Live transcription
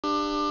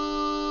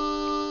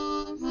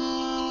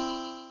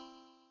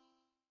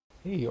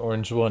Hey,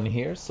 Orange One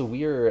here. So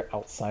we are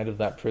outside of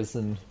that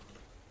prison.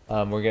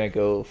 We're gonna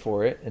go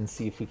for it and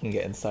see if we can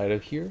get inside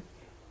of here.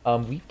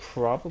 We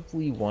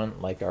probably want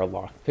like our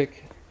lockpick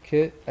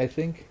kit, I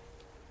think.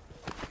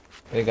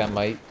 I think I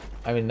might.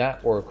 I mean, that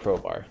or a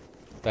crowbar.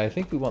 But I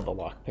think we want the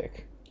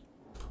lockpick.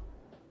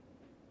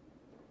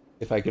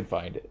 If I could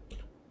find it.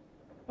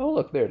 Oh,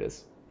 look, there it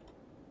is.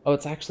 Oh,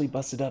 it's actually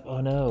busted up.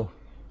 Oh no.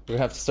 We're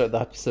gonna have to start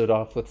the episode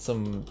off with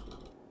some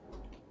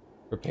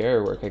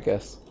repair work, I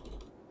guess.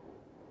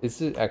 Is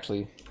it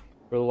actually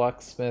for the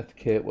locksmith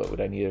kit? What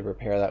would I need to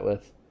repair that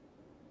with?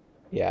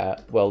 Yeah,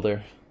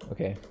 welder.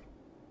 Okay,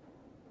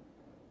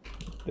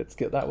 let's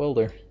get that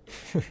welder.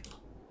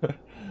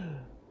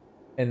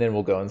 And then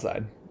we'll go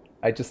inside.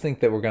 I just think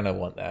that we're gonna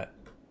want that.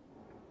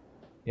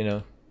 You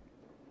know?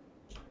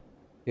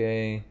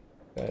 Okay,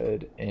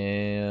 good.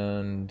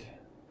 And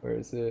where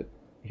is it?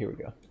 Here we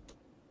go.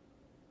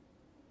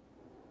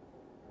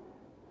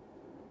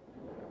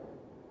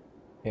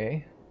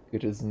 Okay,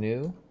 good as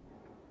new.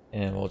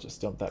 And we'll just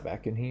dump that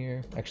back in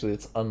here. Actually,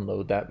 let's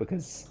unload that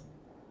because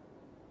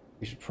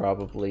we should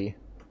probably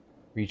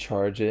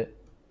recharge it.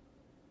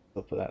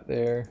 So put that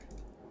there.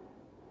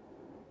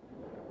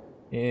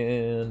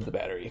 And the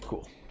battery,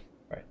 cool.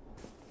 Alright.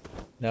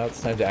 Now it's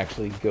time to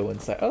actually go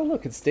inside. Oh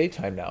look, it's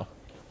daytime now.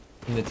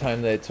 In the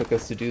time that it took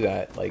us to do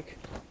that, like,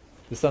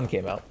 the sun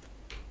came out.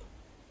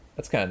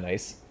 That's kind of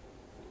nice.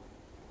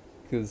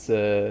 Because,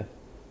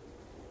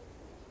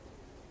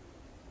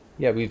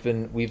 yeah, we've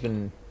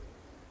been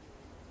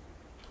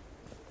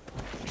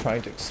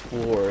trying to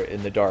explore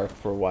in the dark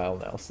for a while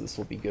now, so this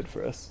will be good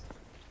for us.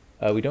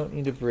 We don't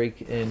need to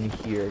break in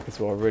here because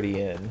we're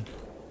already in.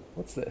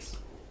 What's this?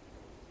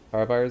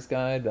 Car buyer's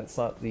guide? That's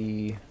not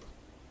the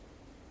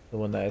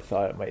one that I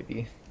thought it might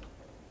be.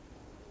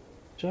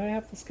 Should I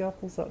have the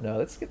scalpels out? No,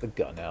 let's get the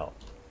gun out.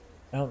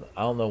 I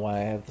don't know why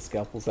I have the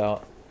scalpels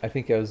out. I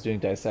think I was doing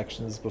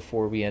dissections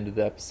before we ended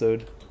the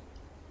episode.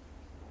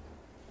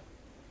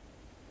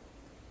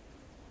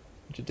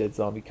 Bunch of dead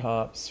zombie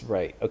cops.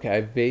 Right. Okay,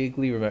 I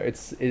vaguely remember.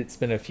 It's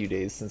been a few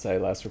days since I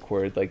last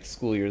recorded. Like,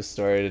 school year's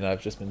started and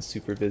I've just been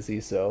super busy,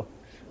 so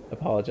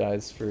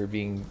apologize for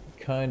being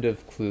kind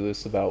of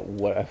clueless about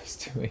what I was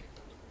doing.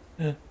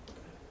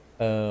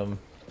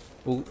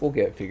 We'll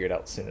get it figured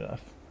out soon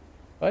enough.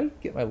 If I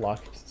get my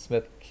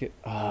locksmith kit.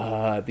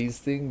 Ah, these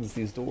things,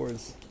 these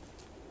doors.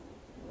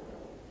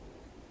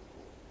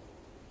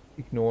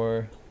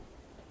 Ignore.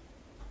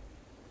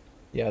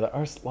 Yeah,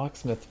 our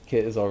locksmith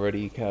kit is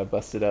already kind of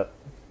busted up.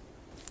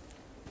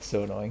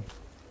 So annoying.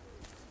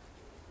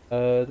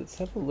 Let's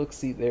have a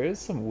look-see. There is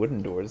some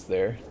wooden doors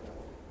there.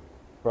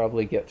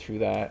 Probably get through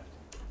that.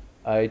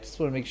 I just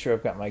want to make sure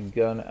I've got my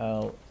gun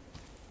out.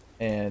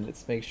 And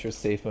let's make sure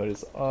safe mode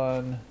is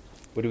on.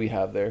 What do we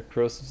have there?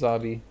 Corrosive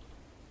zombie.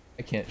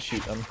 I can't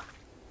shoot them.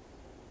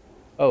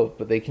 Oh,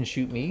 but they can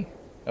shoot me?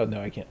 Oh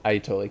no, I can't. I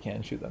totally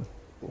can shoot them.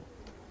 Cool.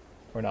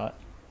 Or not.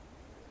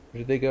 Where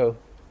did they go?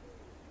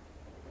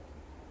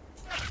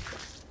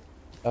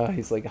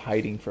 He's like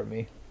hiding from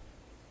me.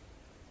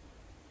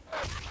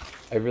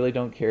 I really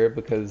don't care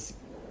because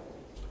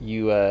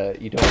you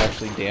don't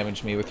actually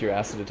damage me with your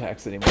acid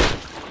attacks anymore.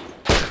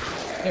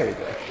 There we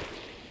go.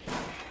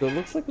 So it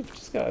looks like we've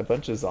just got a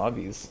bunch of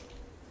zombies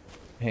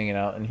hanging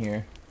out in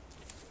here.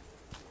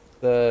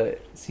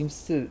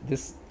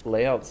 This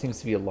layout seems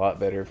to be a lot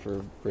better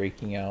for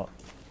breaking out.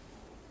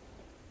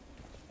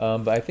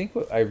 But I think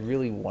what I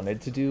really wanted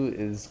to do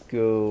is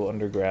go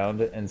underground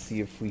and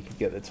see if we could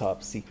get the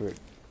top secret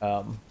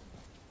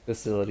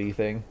facility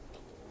thing.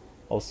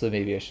 Also,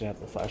 maybe I should have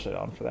the flashlight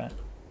on for that.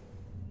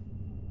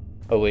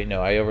 Oh wait,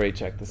 no, I already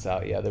checked this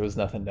out. Yeah, there was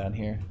nothing down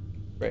here.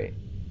 Right.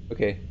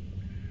 Okay.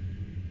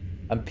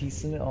 I'm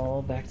piecing it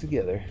all back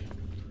together.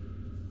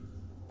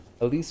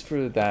 At least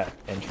for that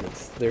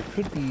entrance. There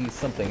could be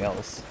something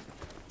else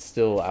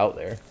still out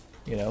there,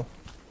 you know?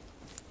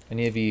 I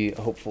need to be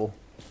hopeful.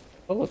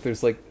 Oh look,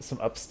 there's like some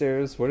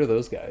upstairs. What are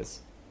those guys?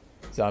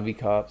 Zombie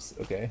cops,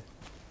 okay.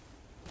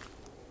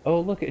 Oh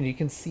look, and you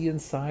can see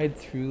inside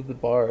through the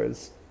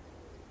bars.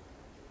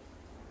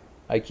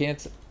 I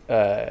can't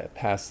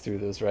pass through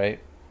those, right?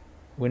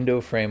 Window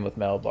frame with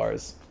metal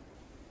bars.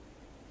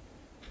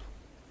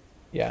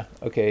 Yeah,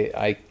 okay,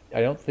 I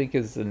don't think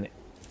is an...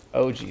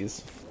 Oh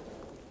geez.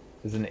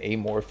 Is an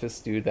amorphous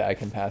dude that I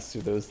can pass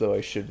through those, though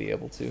I should be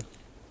able to.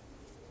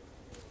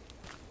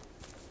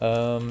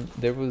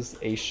 There was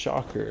a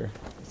shocker.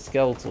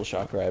 Skeletal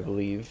shocker, I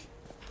believe.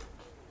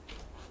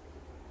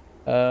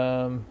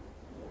 Oh,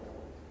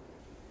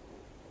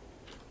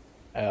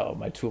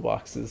 my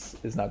toolbox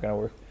is not gonna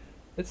work.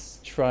 Let's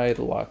try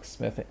the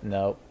locksmith.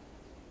 Nope.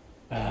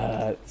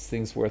 This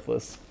thing's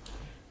worthless.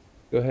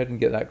 Go ahead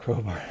and get that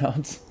crowbar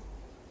out.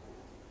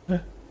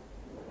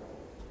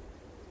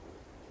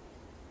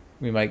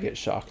 We might get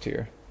shocked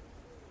here.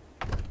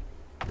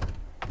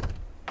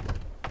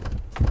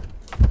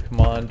 Come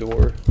on,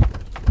 door.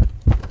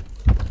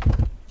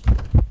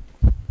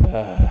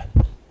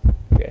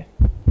 Okay.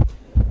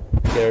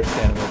 Get our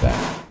stamina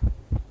back.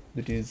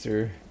 The dudes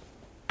are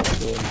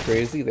going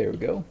crazy. There we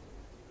go.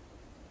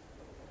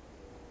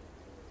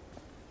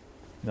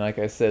 And like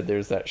I said,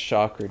 there's that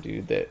shocker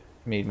dude that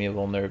made me a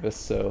little nervous,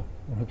 so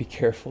I'm gonna be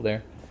careful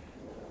there.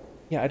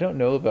 Yeah, I don't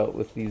know about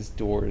with these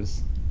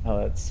doors how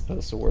that's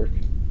supposed to work.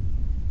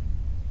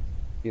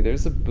 Yeah,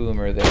 there's a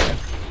boomer there.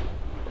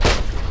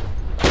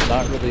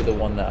 Not really the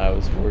one that I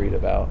was worried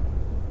about.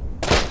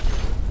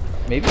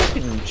 Maybe I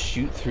can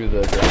shoot through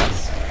the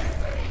glass.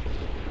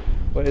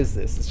 What is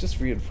this? It's just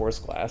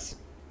reinforced glass.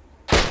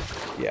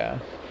 Yeah.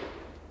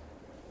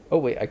 Oh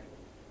wait, I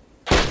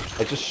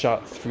just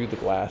shot through the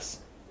glass.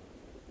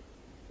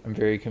 I'm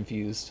very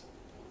confused.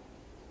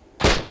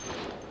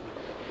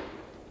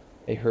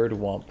 A herd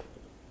wump.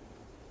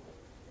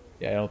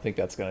 Yeah, I don't think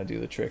that's gonna do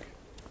the trick.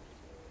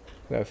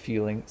 I have a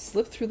feeling.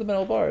 Slip through the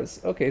metal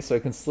bars. Okay, so I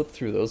can slip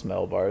through those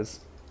metal bars.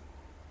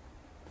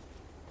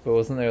 But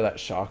wasn't there that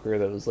shocker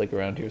that was like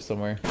around here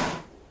somewhere?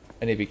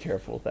 I need to be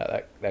careful with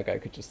that. That guy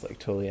could just like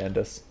totally end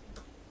us.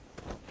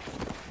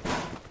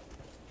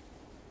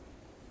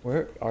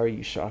 Where are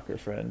you, shocker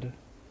friend?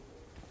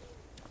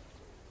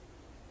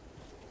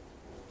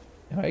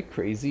 Am I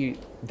crazy?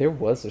 There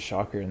was a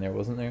shocker in there,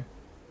 wasn't there?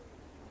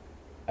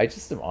 I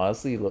just am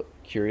honestly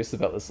curious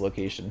about this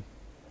location.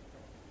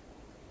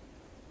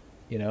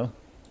 You know?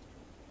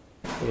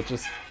 We'll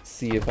just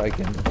see if I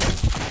can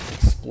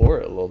explore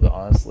it a little bit,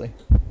 honestly.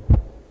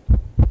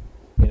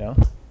 You know?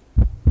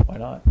 Why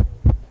not?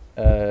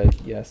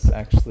 Yes,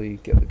 actually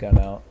get the gun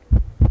out.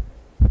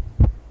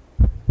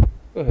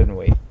 Go ahead and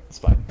wait. It's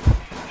fine.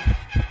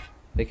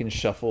 They can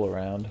shuffle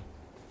around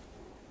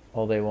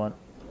all they want.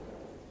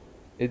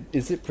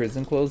 Is it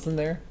prison clothes in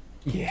there?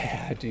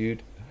 Yeah,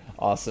 dude.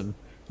 Awesome.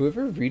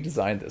 Whoever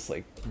redesigned this,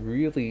 like,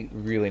 really,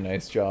 really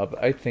nice job.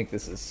 I think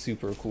this is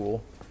super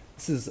cool.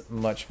 This is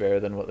much better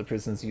than what the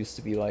prisons used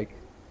to be like.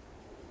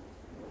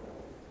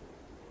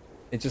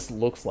 It just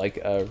looks like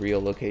a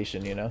real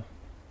location, you know?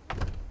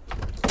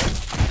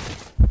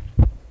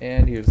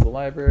 And here's the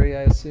library,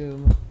 I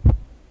assume.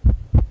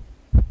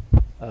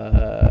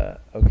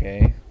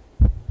 Okay.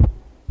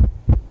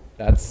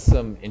 That's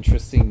some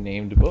interesting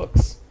named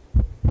books.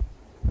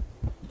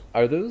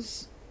 Are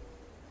those...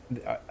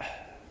 I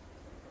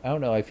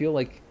don't know, I feel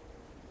like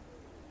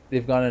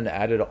they've gone and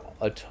added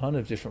a ton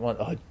of different ones.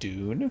 Oh,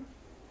 Dune?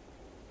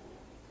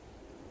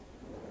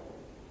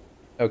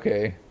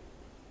 Okay.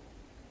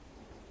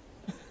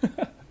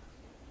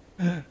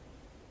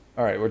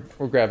 Alright,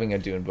 we're grabbing a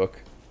Dune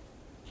book.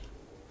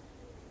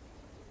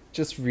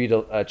 Just read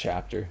a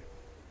chapter.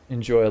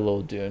 Enjoy a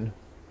little Dune.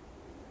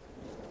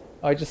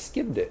 Oh, I just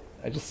skimmed it.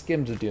 I just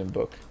skimmed the Dune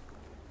book.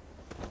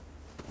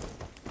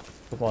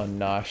 Come on,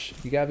 Nosh.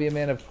 You gotta be a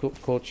man of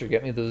culture.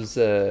 Get me those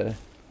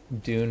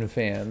Dune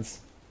fans.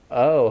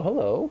 Oh,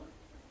 hello.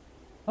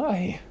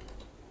 Hi.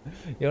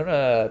 You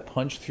wanna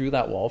punch through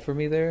that wall for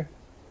me there?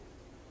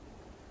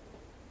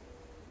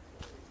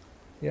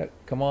 Yeah,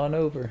 come on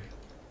over.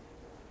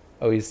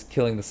 Oh, he's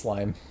killing the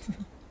slime.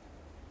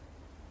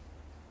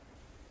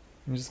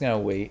 I'm just gonna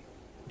wait.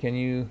 Can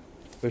you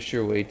push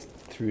your way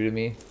through to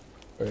me?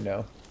 Or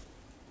no?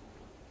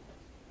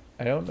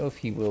 I don't know if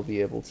he will be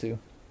able to.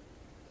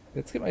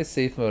 Let's get my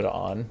safe mode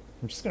on.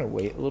 I'm just gonna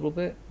wait a little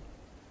bit.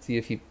 See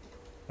if he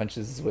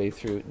punches his way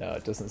through. No,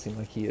 it doesn't seem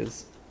like he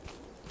is.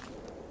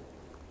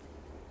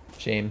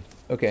 Shame.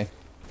 Okay.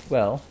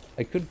 Well,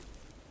 I could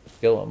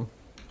kill him.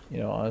 You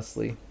know,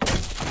 honestly.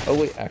 Oh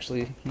wait,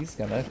 actually, he's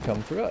gonna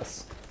come for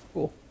us.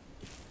 Cool.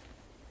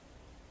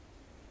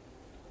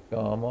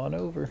 Come on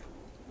over.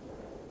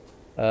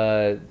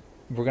 We're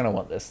gonna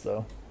want this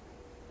though.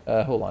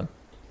 Hold on.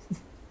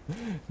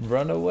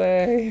 Run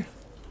away.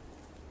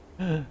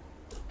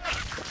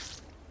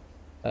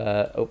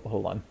 Oh,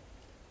 hold on.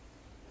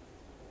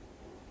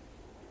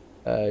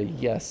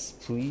 Yes,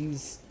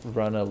 please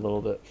run a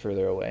little bit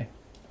further away.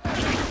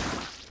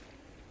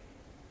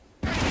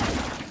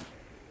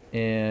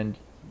 And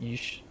you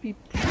should be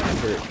pretty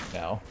hurt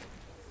now.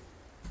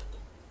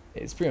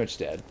 It's pretty much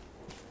dead.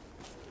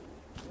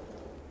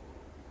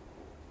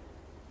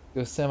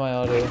 Go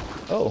semi-auto.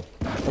 Oh,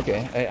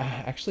 okay. I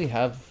actually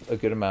have a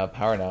good amount of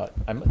power now.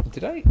 I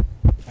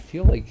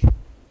feel like...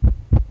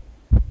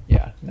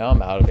 Yeah, now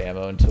I'm out of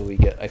ammo until we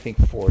get, I think,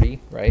 40,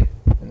 right?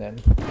 And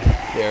then,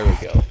 there we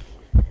go.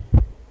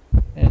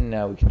 And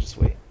now we can just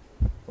wait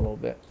a little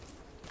bit.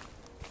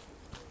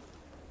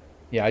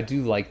 Yeah, I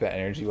do like that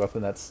energy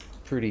weapon. That's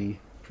pretty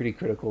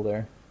critical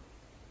there.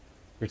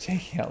 We're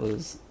taking out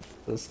those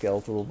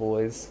skeletal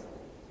boys.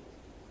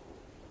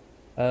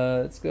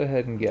 Let's go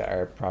ahead and get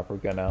our proper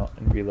gun out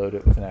and reload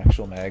it with an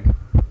actual mag.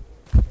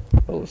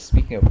 Oh,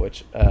 speaking of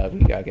which, we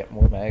gotta get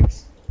more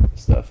mags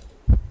stuff.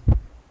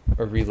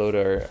 Or reload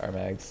our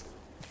mags.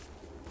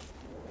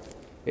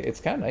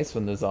 It's kind of nice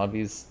when the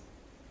zombies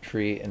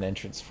create an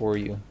entrance for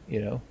you,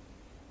 you know?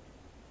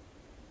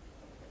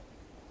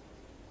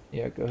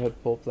 Yeah, go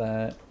ahead, pulp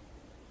that.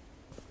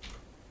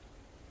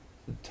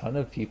 A ton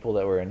of people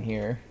that were in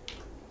here.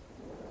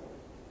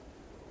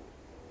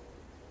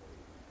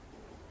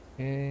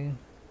 Okay.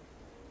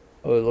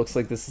 Oh, it looks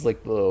like this is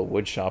like the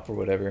wood shop or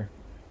whatever.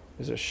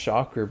 There's a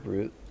shocker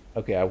brute.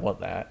 Okay, I want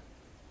that.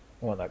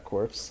 I want that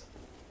corpse.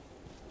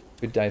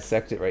 Could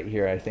dissect it right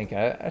here, I think.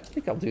 I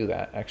think I'll do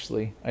that,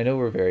 actually. I know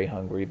we're very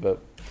hungry,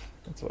 but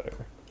it's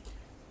whatever.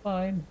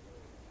 Fine.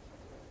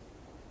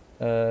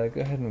 Go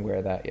ahead and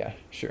wear that. Yeah,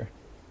 sure.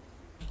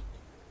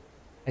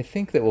 I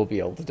think that we'll be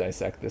able to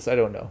dissect this. I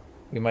don't know.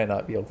 We might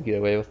not be able to get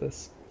away with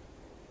this.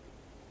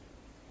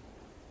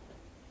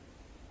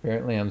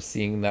 Apparently I'm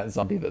seeing that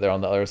zombie, but they're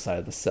on the other side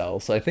of the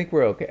cell, so I think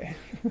we're okay.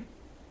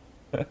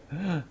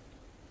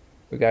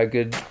 We got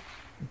good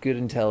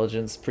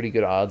intelligence, pretty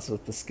good odds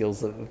with the skills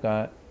that we've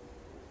got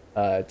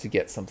to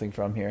get something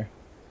from here.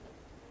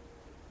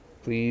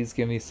 Please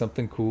give me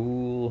something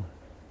cool.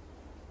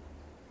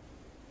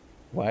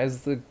 Why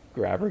is the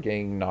grabber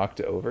getting knocked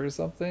over or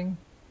something?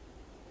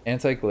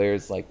 Anti-glare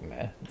is like,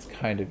 meh. It's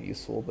kind of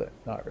useful, but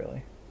not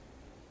really.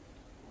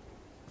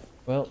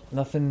 Well,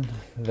 nothing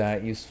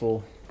that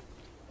useful.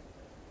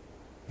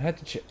 I had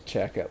to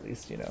check at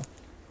least, you know.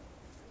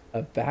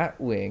 A bat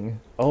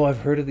wing. Oh, I've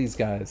heard of these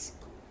guys.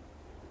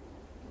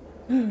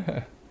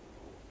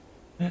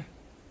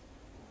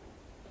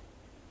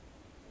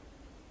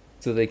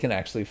 So they can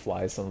actually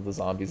fly some of the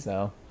zombies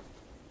now.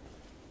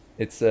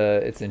 It's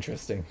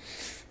interesting.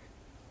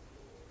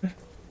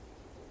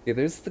 Okay,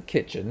 there's the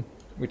kitchen,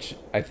 which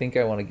I think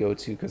I want to go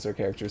to because our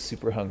character is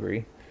super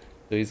hungry.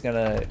 So he's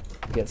gonna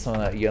get some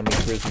of that yummy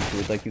prison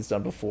food like he's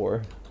done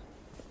before.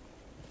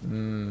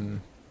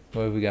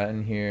 What have we got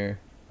in here?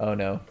 Oh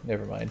no,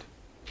 never mind.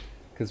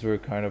 Because we're a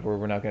carnivore,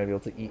 we're not gonna be able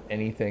to eat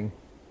anything.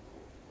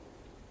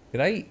 Can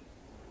I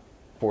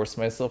force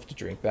myself to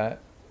drink that?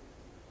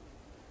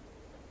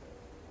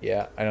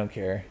 Yeah, I don't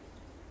care.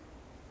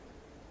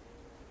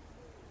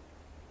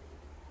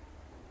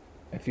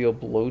 I feel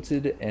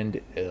bloated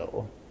and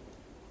ill.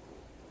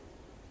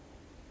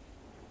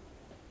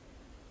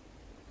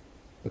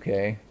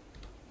 Okay.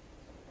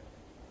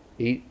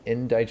 Eat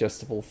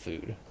indigestible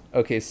food.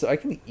 Okay, so I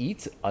can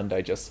eat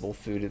undigestible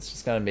food, it's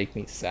just gonna make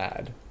me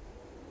sad.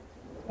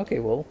 Okay,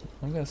 well,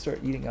 I'm gonna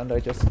start eating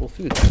undigestible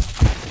food then.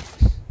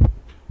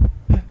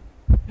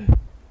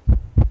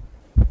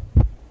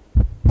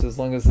 So as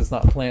long as it's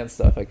not plant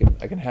stuff, I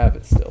can have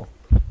it still.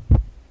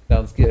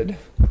 Sounds good.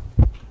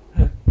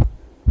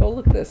 Oh,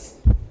 look at this.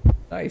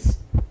 Nice.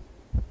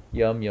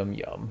 Yum, yum,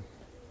 yum.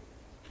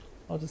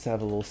 I'll just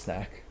have a little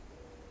snack.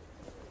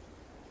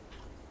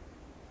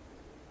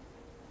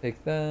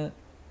 Take that.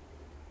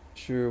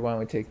 Sure, why don't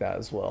we take that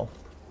as well?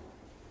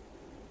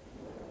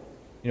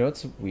 You know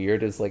what's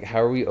weird is, like,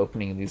 how are we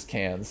opening these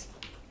cans?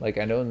 Like,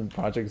 I know in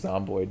Project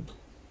Zomboid,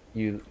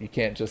 you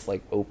can't just,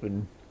 like,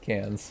 open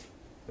cans.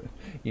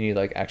 You need,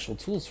 like, actual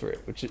tools for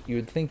it, which you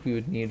would think we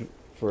would need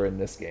for in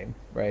this game,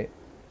 right?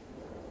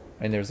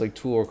 And there's, like,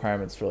 tool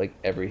requirements for, like,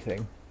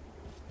 everything,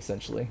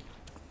 essentially.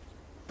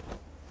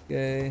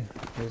 Okay,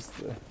 here's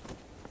the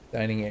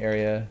dining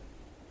area.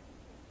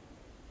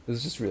 I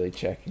was just really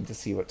checking to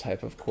see what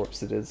type of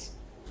corpse it is.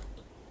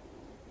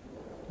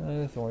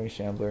 Thorny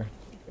Shambler.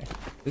 Okay.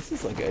 This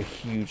is like a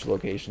huge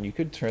location. You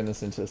could turn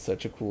this into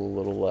such a cool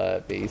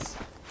little base.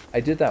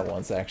 I did that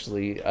once,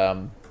 actually,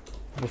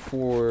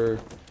 before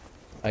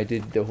I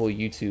did the whole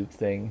YouTube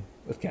thing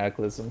with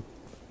Cataclysm.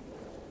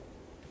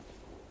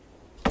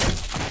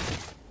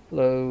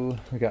 Hello,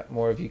 we got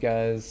more of you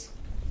guys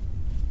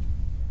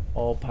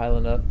all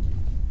piling up.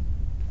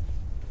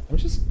 I'm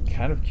just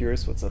kind of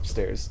curious what's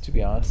upstairs, to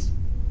be honest.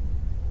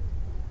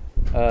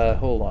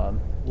 Hold on.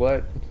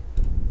 What?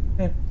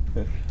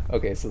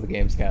 Okay, so the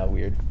game's kind of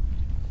weird.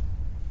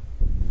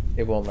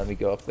 It won't let me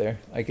go up there.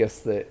 I guess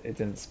that it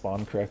didn't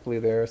spawn correctly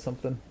there or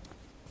something.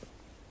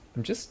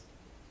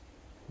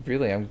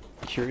 I'm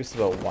curious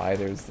about why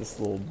there's this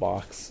little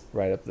box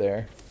right up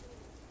there.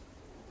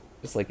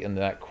 Just like in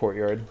that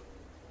courtyard.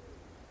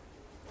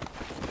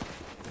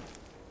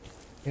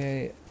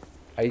 Okay,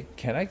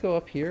 can I go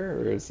up here,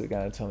 or is it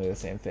gonna tell me the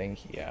same thing?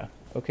 Yeah.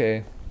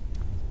 Okay.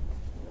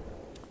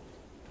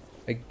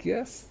 I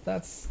guess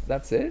that's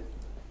it?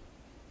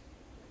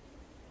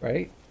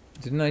 Right?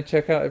 Didn't I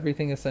check out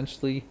everything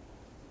essentially?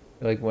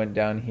 I, like, went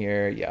down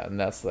here, yeah, and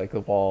that's like the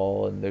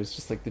wall, and there's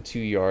just like the 2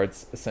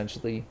 yards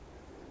essentially.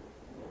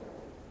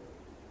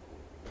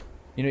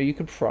 You know, you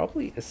could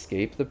probably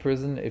escape the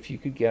prison if you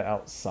could get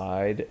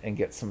outside and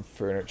get some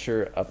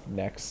furniture up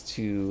next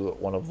to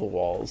one of the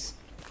walls.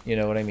 You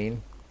know what I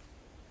mean?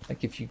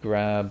 Like if you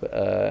grab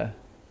a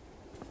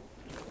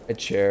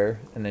chair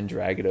and then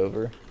drag it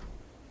over.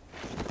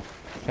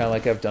 Kind of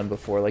like I've done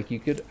before. Like you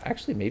could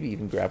actually maybe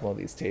even grab one of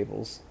these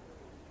tables.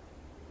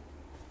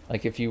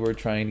 Like if you were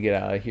trying to get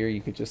out of here,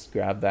 you could just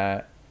grab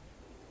that.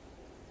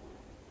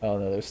 Oh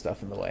no, there's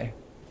stuff in the way.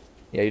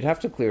 Yeah, you'd have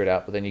to clear it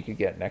out, but then you could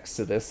get next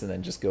to this and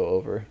then just go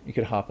over. You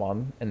could hop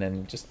on and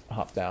then just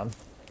hop down.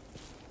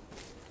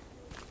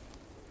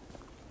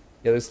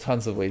 Yeah, there's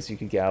tons of ways you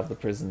could get out of the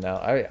prison now.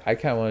 I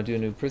kind of want to do a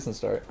new prison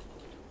start.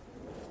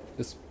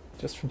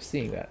 Just from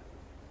seeing that.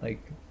 Like,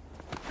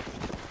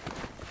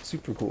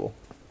 super cool.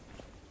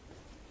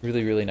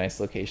 Really, really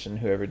nice location,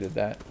 whoever did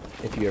that,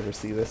 if you ever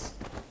see this.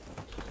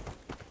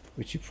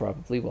 Which you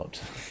probably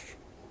won't.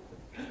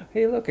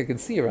 Hey, look, I can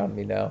see around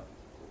me now.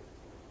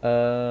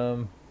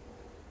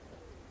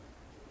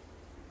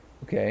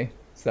 Okay,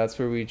 so that's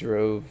where we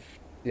drove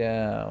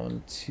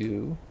down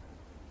to.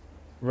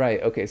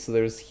 Right, okay, so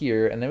there's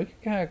here, and then we can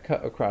kind of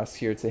cut across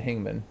here to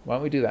Hingman. Why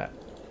don't we do that?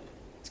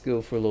 Let's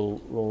go for a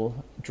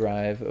little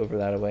drive over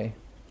that way.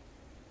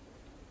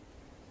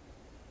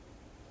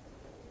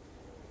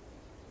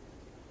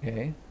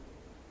 Okay.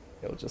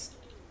 It'll just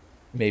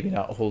maybe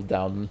not hold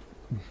down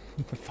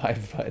the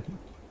 5 button.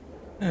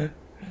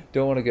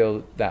 Don't want to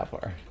go that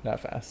far, that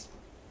fast.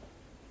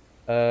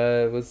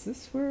 Was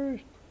this where...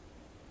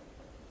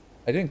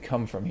 I didn't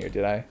come from here,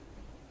 did I?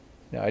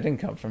 No, I didn't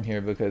come from here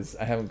because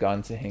I haven't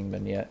gone to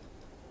Hingman yet.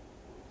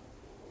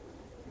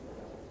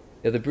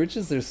 Yeah, the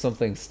bridges, there's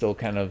something still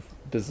kind of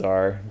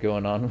bizarre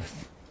going on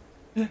with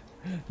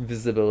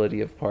visibility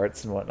of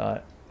parts and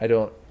whatnot. I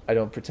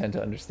don't pretend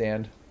to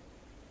understand.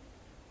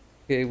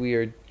 Okay, we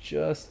are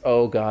just...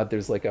 Oh god,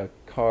 there's like a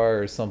car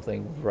or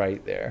something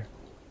right there.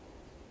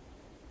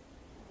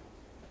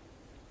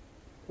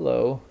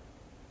 Hello.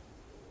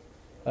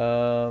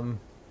 There's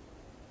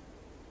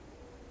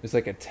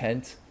like a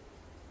tent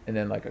and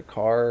then like a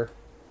car.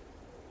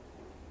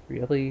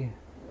 Really?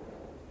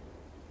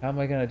 How am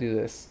I gonna do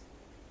this?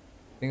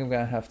 I think I'm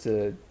gonna have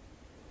to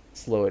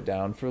slow it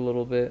down for a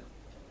little bit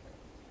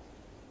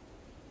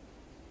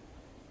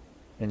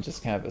and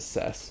just kind of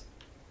assess.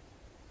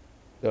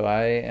 So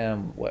I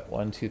am, what,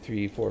 1, 2,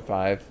 3, 4,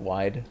 5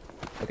 wide?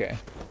 Okay.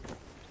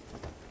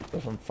 So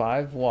from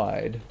 5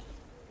 wide,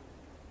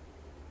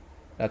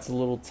 that's a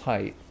little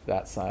tight,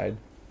 that side.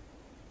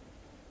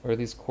 Where are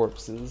these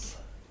corpses?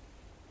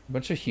 A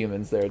bunch of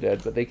humans there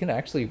dead, but they can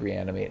actually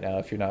reanimate now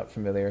if you're not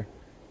familiar.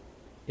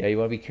 Yeah, you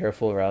want to be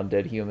careful around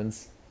dead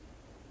humans.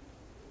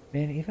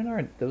 Man,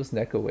 even those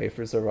Necco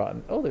wafers are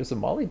rotten. Oh, there's a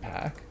Molly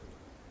pack.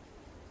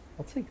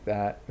 I'll take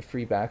that. A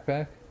free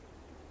backpack?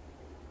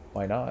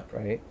 Why not,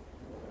 right?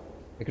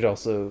 I could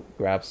also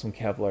grab some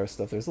Kevlar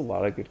stuff. There's a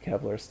lot of good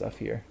Kevlar stuff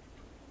here.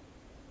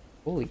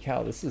 Holy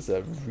cow, this is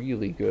a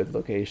really good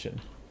location.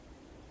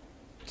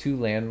 2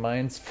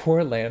 landmines,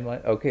 4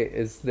 landmines. Okay,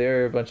 is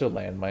there a bunch of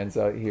landmines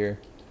out here?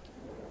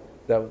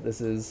 Is that what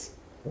this is?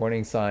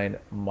 Warning sign,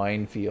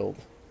 minefield.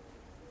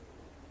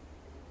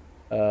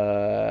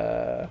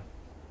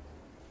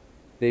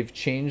 They've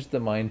changed the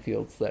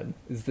minefields then.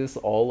 Is this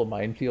all a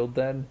minefield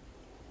then?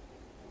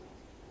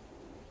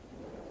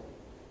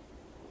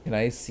 Can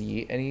I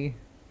see any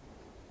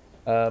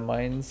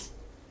mines?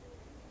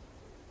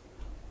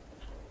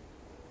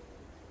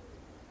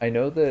 I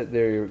know that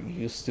there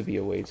used to be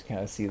a way to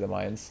kind of see the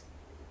mines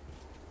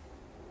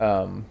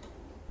on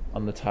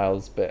the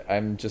tiles, but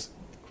I'm just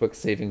quick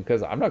saving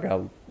because I'm not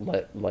gonna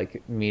let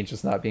like me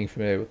just not being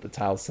familiar with the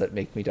tile set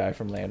make me die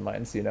from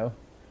landmines, you know?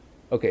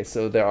 Okay,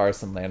 so there are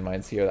some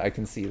landmines here. I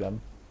can see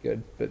them.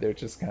 Good, but they're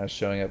just kind of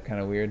showing up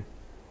kind of weird.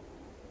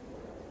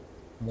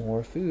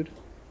 More food.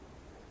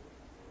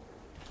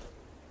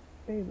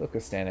 Hey, look, a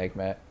Stanag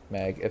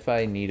mag. If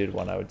I needed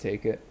one, I would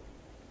take it.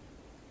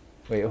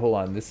 Wait, hold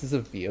on. This is a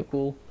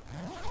vehicle?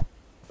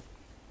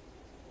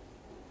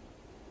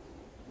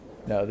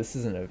 No, this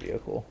isn't a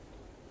vehicle.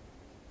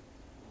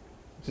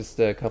 Just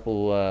a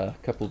couple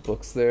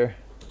books there.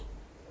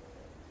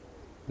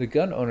 The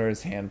gun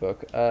owner's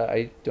handbook.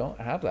 I don't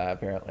have that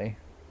apparently.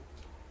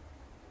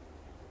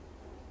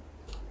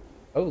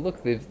 Oh,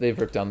 look, they've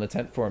ripped down the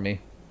tent for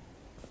me.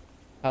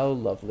 How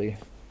lovely.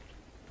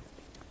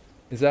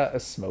 Is that a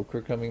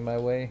smoker coming my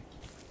way?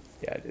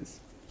 Yeah, it is.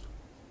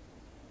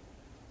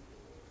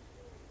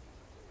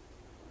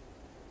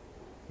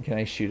 Can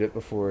I shoot it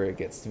before it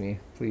gets to me,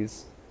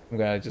 please? I'm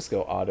gonna just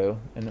go auto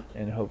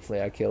and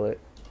hopefully I kill it.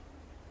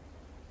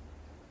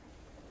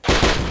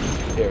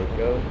 There we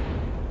go.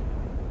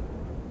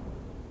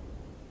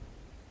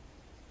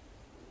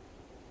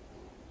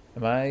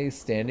 Am I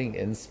standing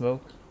in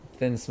smoke?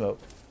 Thin smoke.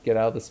 Get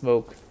out of the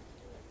smoke.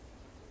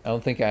 I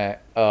don't think I...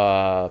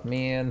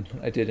 man,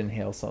 I did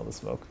inhale some of the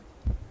smoke.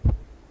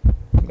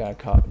 I'm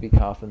gonna be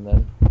coughing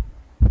then.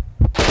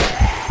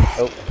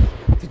 Oh,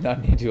 did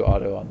not need to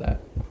auto on that.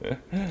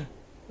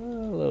 A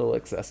little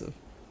excessive.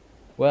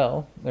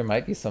 Well, there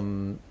might be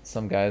some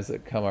guys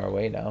that come our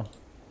way now.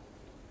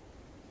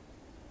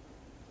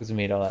 Because we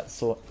made all that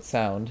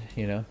sound,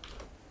 you know.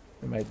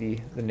 There might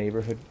be the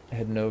neighborhood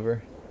heading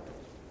over.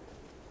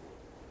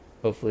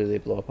 Hopefully they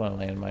blow up on a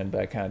landmine,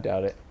 but I kind of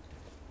doubt it.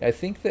 I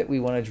think that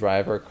we want to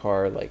drive our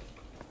car like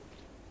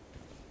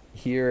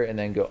here and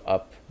then go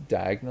up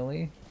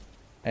diagonally.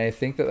 And I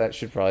think that that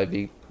should probably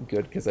be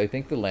good because I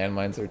think the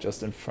landmines are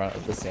just in front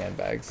of the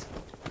sandbags,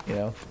 you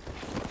know?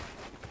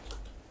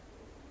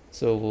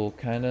 So we'll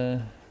kind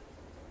of...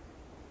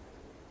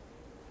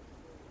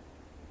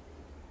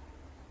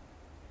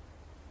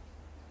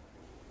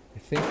 I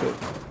think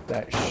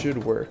that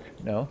should work,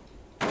 no?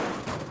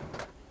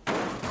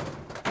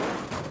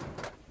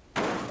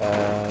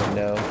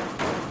 No.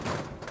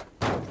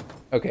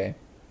 Okay.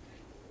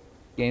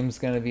 Game's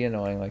gonna be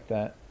annoying like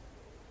that.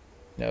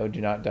 No, do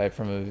not die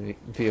from a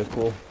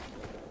vehicle.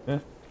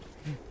 Can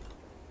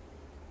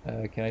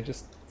I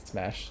just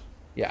smash?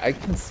 Yeah, I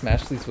can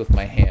smash these with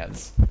my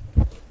hands.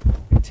 I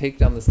can take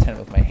down this tent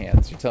with my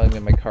hands. You're telling me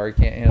my car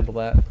can't handle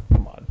that?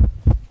 Come on.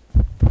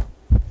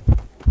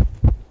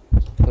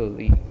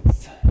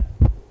 Please.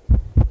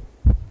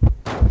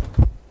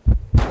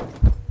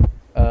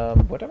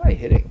 What am I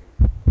hitting?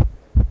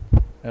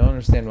 I don't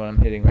understand what I'm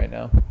hitting right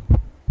now.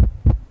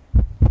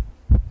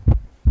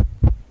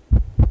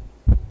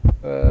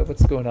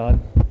 What's going on?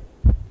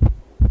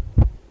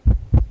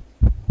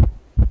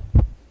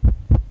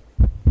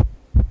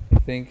 I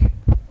think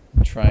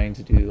I'm trying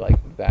to do like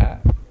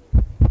that.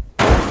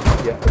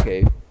 Yeah,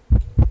 okay.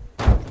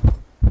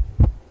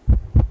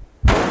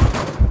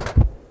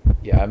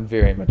 Yeah, I'm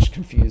very much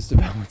confused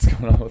about what's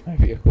going on with my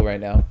vehicle right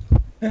now.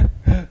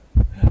 I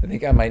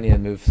think I might need to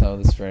move some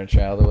of this furniture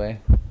out of the way.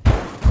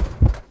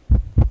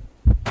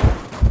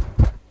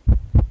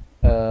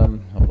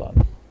 Hold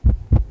on.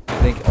 I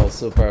think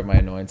also part of my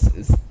annoyance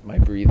is my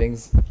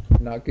breathing's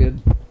not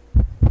good.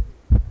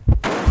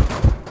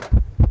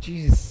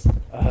 Jeez.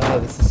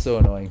 This is so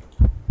annoying.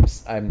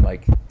 I'm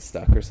like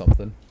stuck or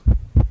something.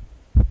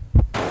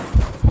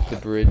 The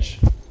bridge.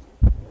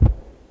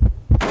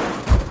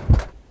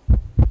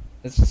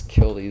 Let's just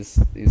kill these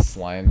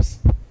slimes,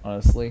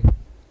 honestly.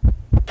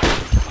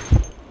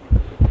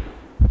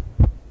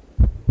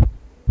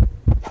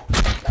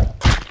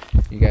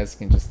 You guys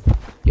can just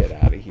get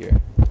out of here.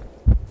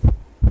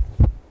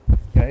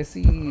 Can I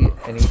see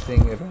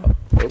anything about...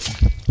 Oh,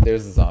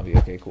 there's a zombie.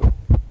 Okay, cool.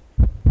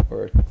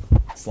 Or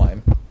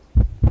slime.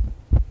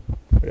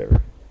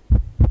 Whatever.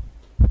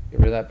 Get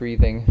rid of that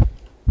breathing.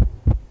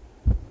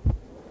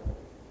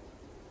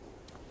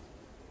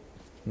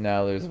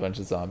 Now there's a bunch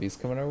of zombies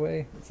coming our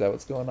way. Is that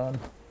what's going on?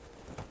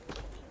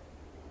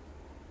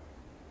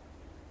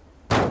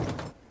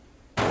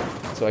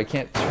 So I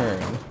can't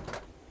turn.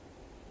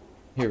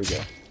 Here we go.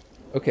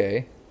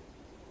 Okay.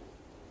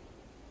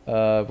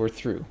 We're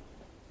through.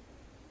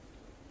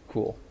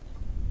 Cool.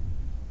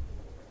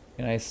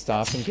 Can I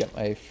stop and get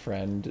my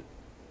friend?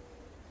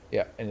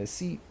 Yeah, in his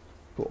seat.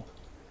 Cool.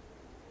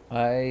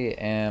 I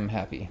am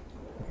happy.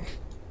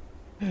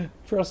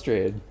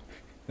 Frustrated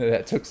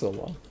that took so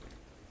long.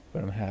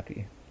 But I'm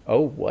happy.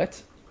 Oh,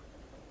 what?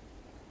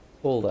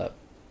 Hold up.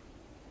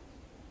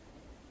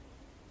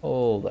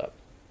 Hold up.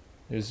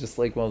 There's just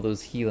like one of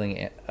those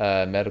healing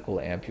medical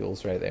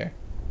ampules right there.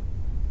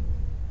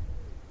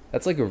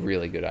 That's like a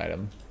really good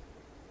item.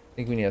 I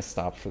think we need to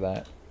stop for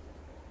that.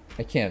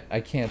 I can't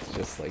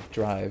just like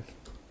drive.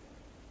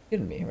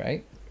 Kidding me,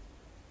 right?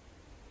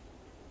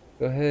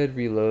 Go ahead,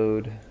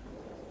 reload.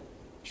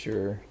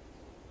 Sure.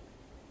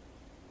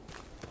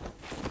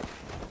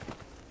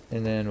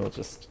 And then we'll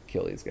just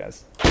kill these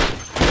guys.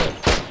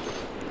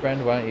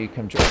 Friend, why don't you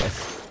come join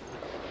us?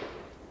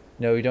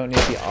 No, we don't need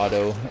the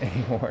auto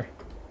anymore.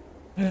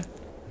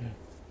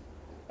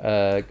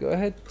 Go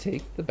ahead,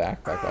 take the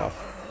backpack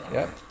off.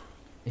 Yep.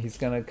 He's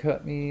gonna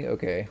cut me.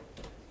 Okay.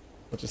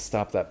 We'll just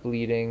stop that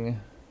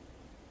bleeding.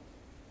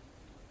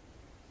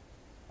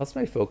 How's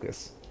my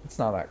focus? It's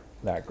not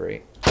that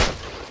great.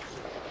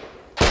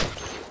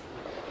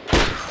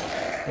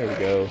 There we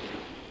go.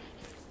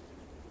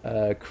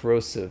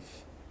 Corrosive.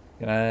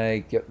 Can I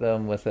get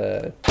them with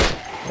one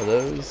of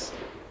those?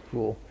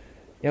 Cool.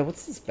 Yeah,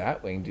 what's this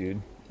Batwing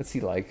dude? What's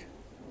he like?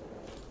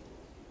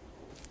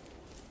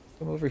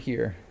 Come over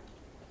here.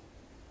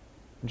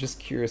 I'm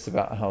just curious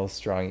about how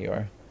strong you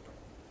are.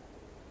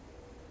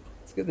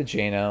 Let's get the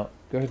Jane out.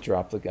 Go ahead,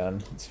 drop the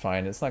gun. It's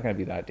fine. It's not going to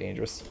be that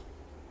dangerous.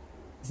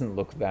 Doesn't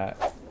look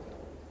that.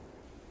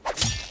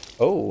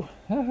 Oh,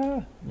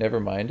 haha. Never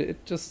mind.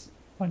 It just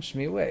punched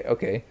me away.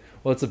 Okay.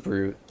 Well, it's a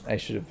brute. I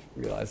should have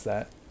realized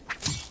that.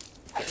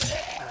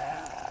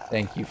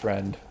 Thank you,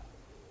 friend.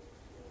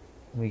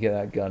 Let me get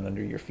that gun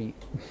under your feet.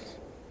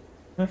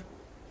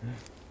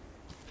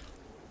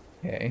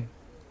 Okay.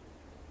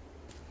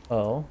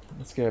 Oh,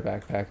 let's get our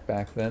backpack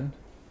back then.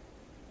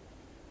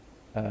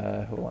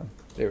 Hold on.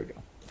 There we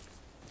go.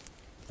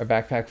 Our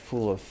backpack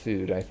full of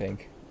food, I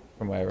think,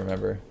 from what I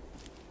remember.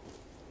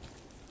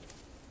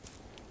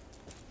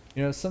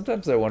 You know,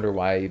 sometimes I wonder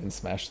why I even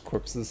smashed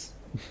corpses.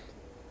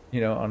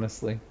 You know,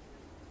 honestly.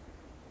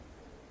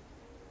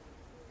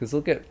 Because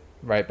they'll get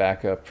right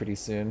back up pretty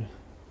soon.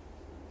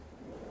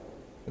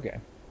 Okay.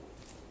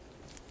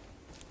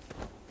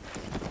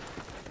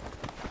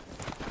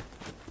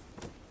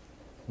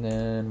 And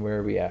then where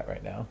are we at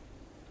right now?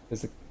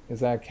 Is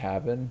that a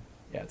cabin?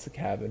 Yeah, it's a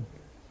cabin.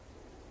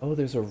 Oh,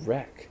 there's a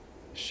wreck.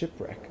 A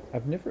shipwreck.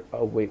 I've never...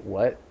 Oh, wait,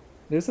 what?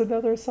 There's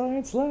another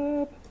science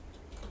lab?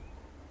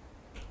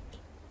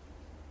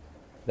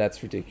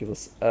 That's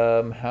ridiculous. How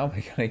am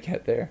I gonna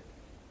get there?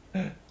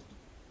 I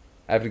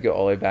have to go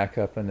all the way back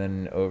up and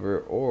then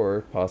over,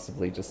 or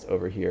possibly just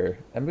over here.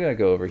 I'm gonna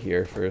go over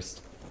here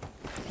first.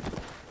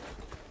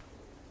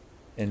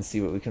 And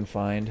see what we can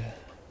find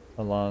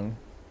along.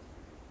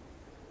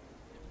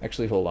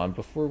 Actually, hold on.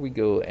 Before we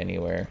go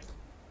anywhere.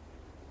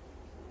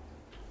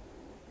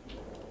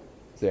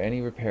 Is there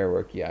any repair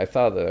work? Yeah, I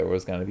thought that there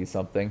was gonna be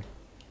something.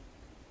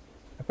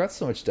 I've got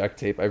so much duct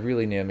tape, I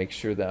really need to make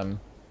sure that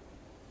I'm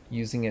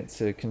using it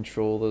to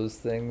control those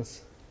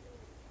things.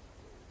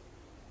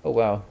 Oh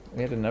wow,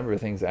 we had a number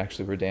of things that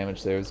actually were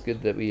damaged there. It was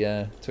good that we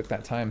took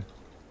that time.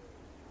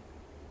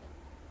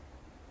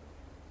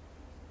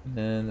 And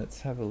then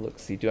let's have a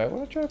look-see. Do I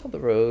want to drive on the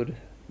road?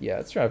 Yeah,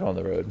 let's drive on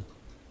the road.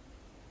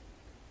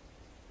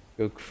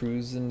 Go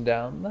cruising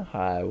down the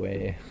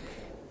highway.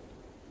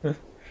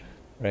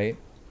 Right?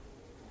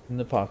 In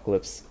the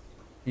apocalypse.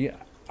 Yeah,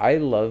 I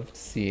loved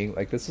seeing,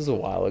 like, this was a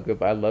while ago,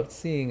 but I loved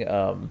seeing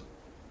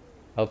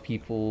how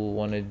people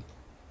wanted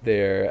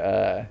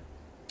their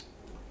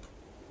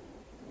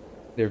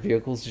their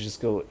vehicles to just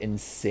go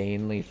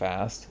insanely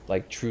fast,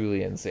 like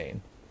truly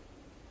insane.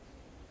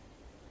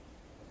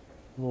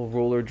 Little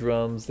roller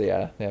drums,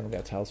 yeah, they haven't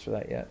got tiles for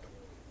that yet.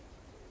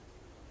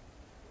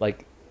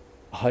 Like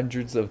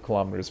hundreds of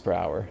kilometers per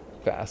hour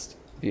fast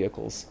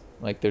vehicles.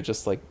 Like they're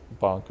just like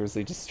bonkers.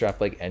 They just strap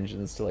like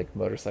engines to like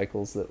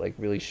motorcycles that like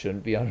really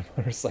shouldn't be on a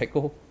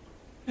motorcycle.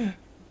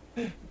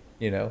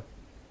 You know?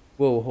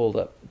 Whoa, hold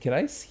up. Can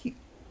I see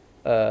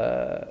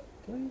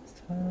Blaze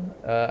Town?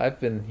 I've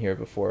been here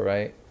before,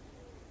 right?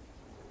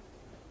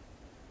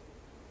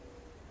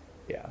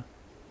 Yeah.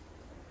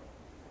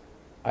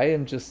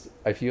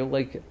 I feel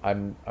like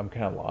I'm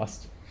kind of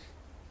lost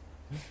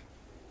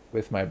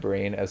with my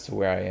brain as to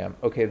where I am.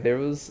 Okay, there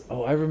was,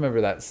 oh, I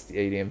remember that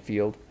stadium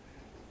field.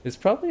 There's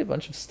probably a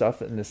bunch of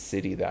stuff in the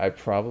city that I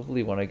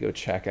probably want to go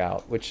check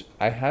out, which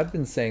I have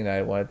been saying that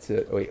I wanted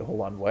to. Oh, wait,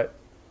 hold on, what?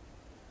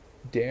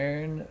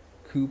 Darren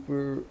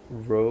Cooper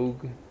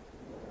Rogue.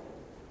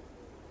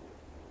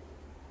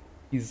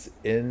 He's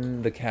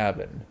in the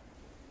cabin.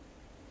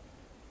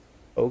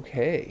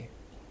 Okay.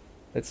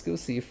 Let's go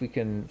see if we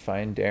can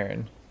find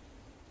Darren.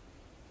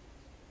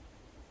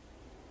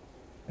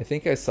 I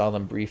think I saw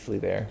them briefly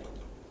there.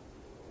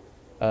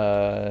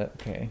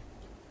 Okay.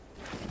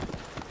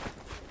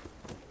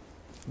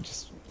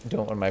 Just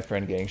don't want my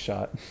friend getting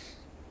shot.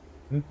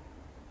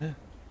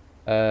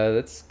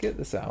 Let's get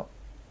this out.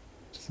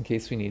 Just in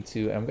case we need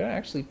to. I'm gonna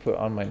actually put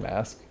on my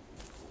mask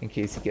in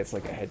case he gets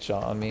like a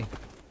headshot on me.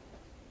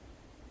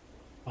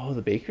 Oh,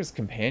 the Baker's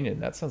Companion.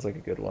 That sounds like a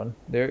good one.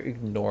 They're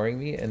ignoring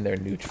me and they're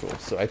neutral.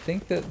 So I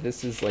think that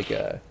this is like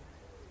a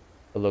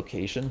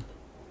location.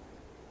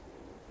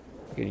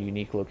 Like a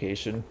unique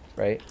location,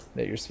 right?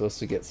 That you're supposed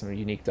to get some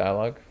unique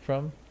dialogue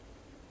from.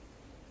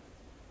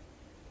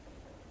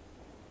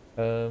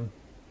 Hmm.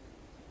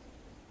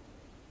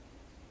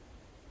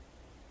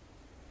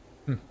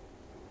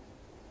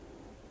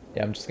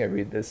 Yeah, I'm just gonna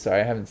read this.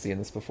 Sorry, I haven't seen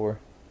this before.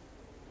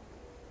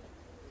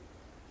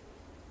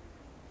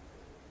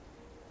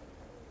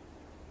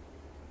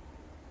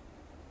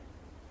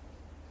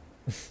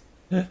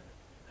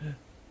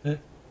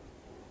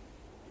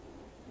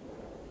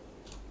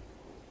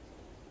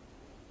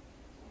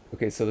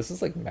 Okay, so this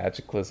is like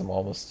Magicalism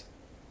almost.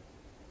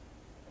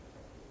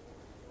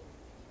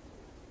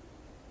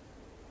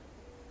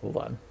 Hold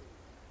on.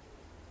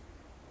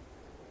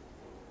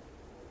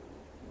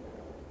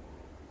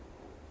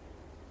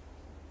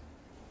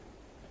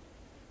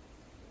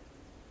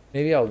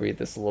 Maybe I'll read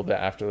this a little bit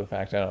after the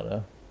fact. I don't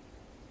know.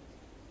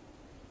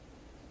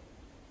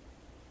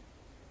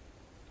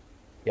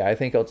 Yeah, I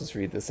think I'll just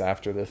read this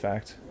after the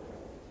fact.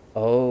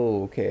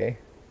 Oh, okay.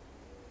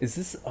 Is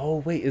this? Oh,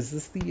 wait. Is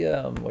this the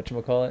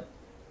whatchamacallit?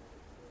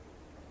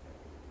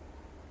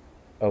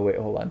 Oh, wait.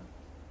 Hold on.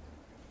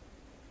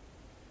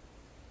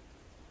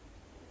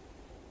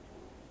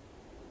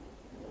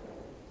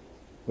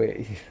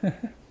 Wait.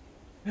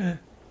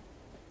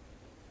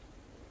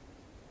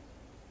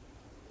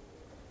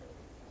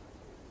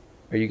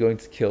 Are you going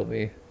to kill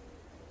me?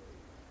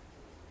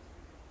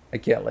 I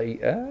can't let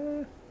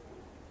you.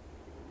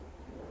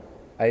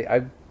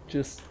 I'm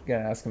just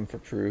gonna ask him for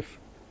proof.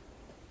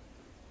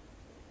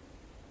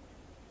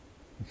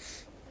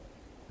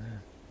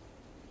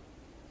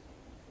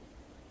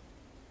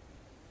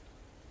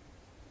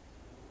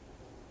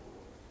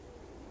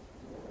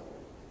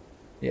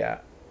 Yeah.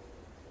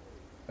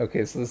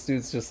 Okay, so this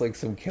dude's just like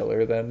some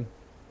killer then.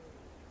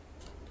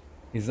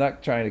 He's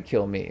not trying to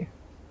kill me.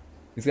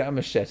 He's got a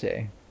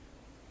machete.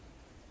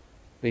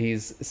 But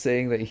he's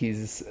saying that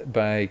he's,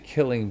 by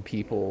killing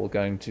people,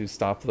 going to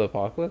stop the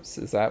apocalypse?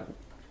 Is that...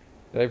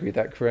 Did I read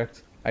that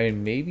correct? I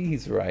mean, maybe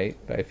he's right,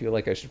 but I feel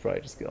like I should probably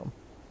just kill him.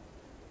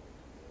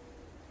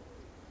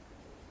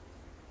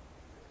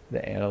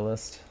 The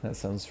Analyst. That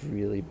sounds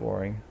really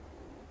boring.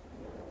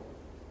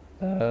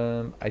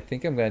 I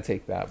think I'm going to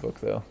take that book,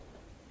 though.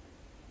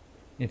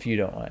 If you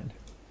don't mind.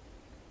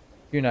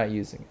 You're not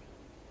using it.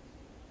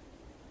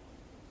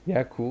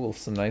 Yeah, cool.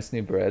 Some nice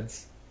new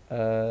breads.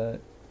 Does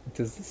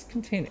this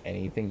contain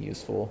anything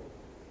useful?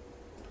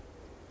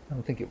 I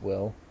don't think it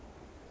will.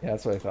 Yeah,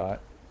 that's what I thought.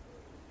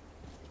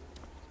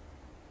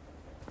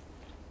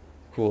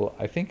 Cool.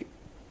 I think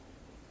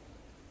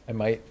I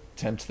might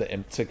tempt the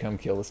imp to come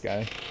kill this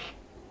guy.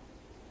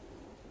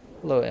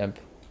 Hello, imp.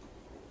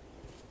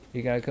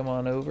 You gotta come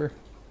on over?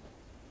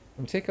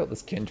 Let me take out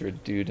this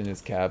kindred dude in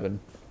his cabin.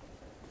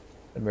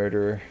 The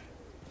murderer.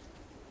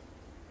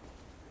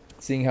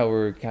 Seeing how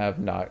we're kind of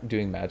not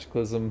doing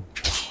magicalism,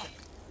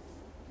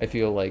 I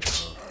feel like...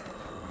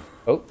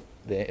 Oh,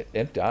 the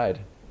imp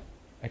died.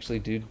 Actually,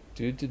 dude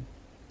didn't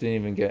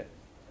even get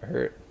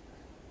hurt.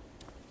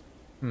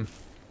 Did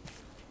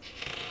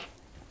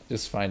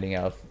Just finding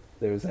out if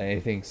there was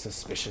anything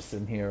suspicious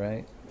in here,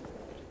 right?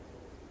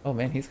 Oh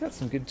man, he's got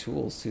some good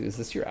tools too. Is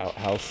this your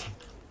outhouse?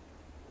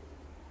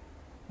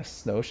 A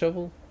snow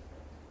shovel?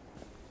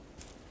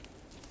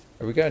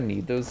 Are we gonna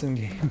need those in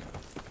game?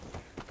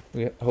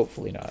 We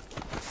hopefully not.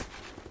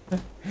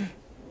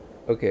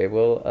 Okay,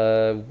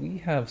 well, we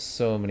have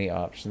so many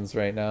options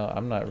right now.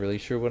 I'm not really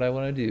sure what I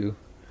want to do.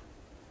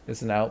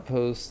 Is an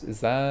outpost,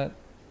 is that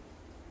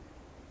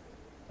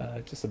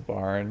just a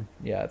barn?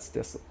 Yeah, it's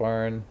just a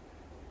barn.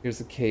 Here's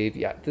a cave.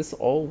 Yeah, this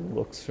all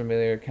looks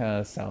familiar,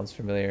 kind of sounds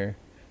familiar.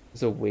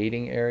 There's a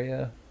waiting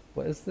area.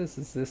 What is this?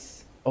 Is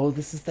this... Oh,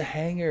 this is the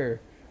hangar.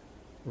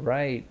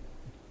 Right.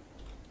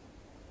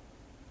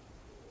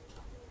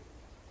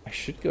 I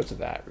should go to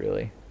that,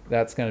 really.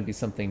 That's going to be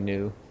something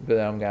new, but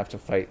then I'm going to have to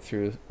fight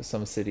through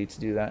some city to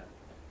do that.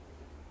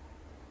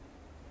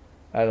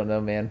 I don't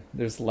know, man.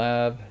 There's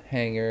lab,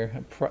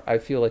 hangar. I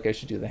feel like I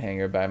should do the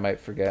hangar, but I might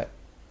forget.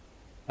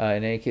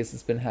 In any case,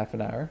 it's been half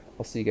an hour.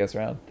 I'll see you guys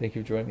around. Thank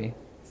you for joining me.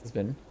 This has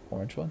been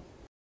Orange One.